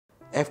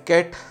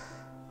एफकेट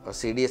और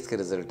सीडीएस के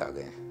रिजल्ट आ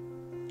गए हैं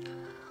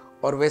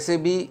और वैसे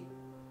भी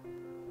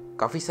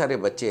काफ़ी सारे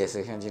बच्चे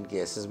ऐसे हैं जिनकी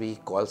एसएसबी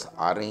कॉल्स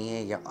आ रही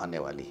हैं या आने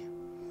वाली हैं।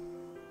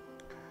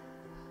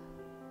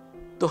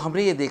 तो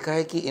हमने ये देखा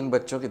है कि इन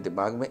बच्चों के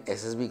दिमाग में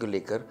एसएसबी को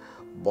लेकर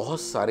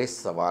बहुत सारे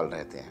सवाल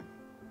रहते हैं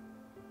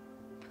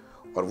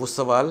और वो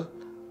सवाल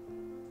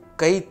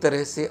कई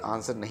तरह से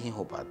आंसर नहीं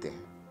हो पाते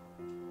हैं।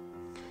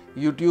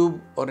 YouTube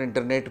और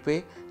इंटरनेट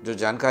पे जो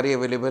जानकारी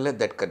अवेलेबल है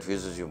that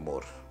confuses you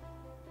more.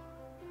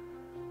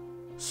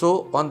 So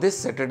on this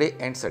Saturday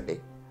and Sunday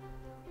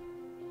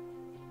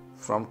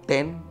from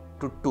 10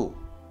 to 2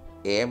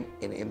 a.m.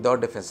 in Indore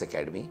Defence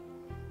Academy,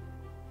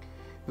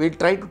 we'll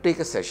try to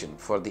take a session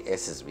for the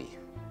SSB.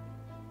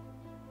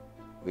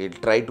 We'll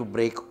try to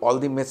break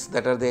all the myths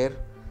that are there,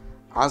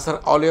 answer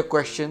all your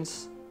questions,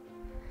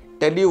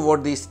 tell you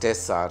what these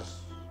tests are,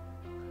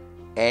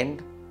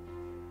 and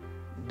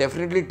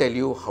definitely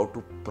tell you how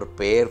to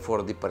prepare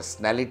for the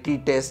personality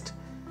test,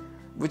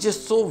 which is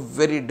so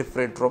very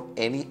different from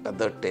any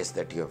other test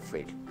that you have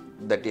failed,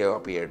 that you have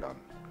appeared on.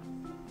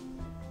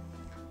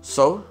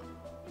 So,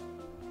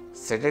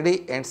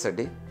 Saturday and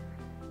Sunday,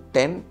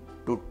 10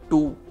 to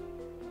 2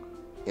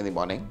 in the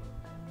morning,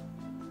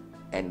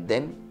 and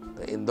then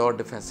the Indore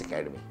Defence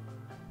Academy.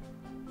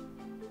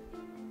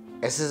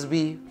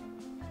 SSB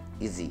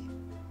easy.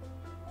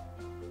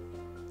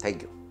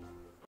 Thank you.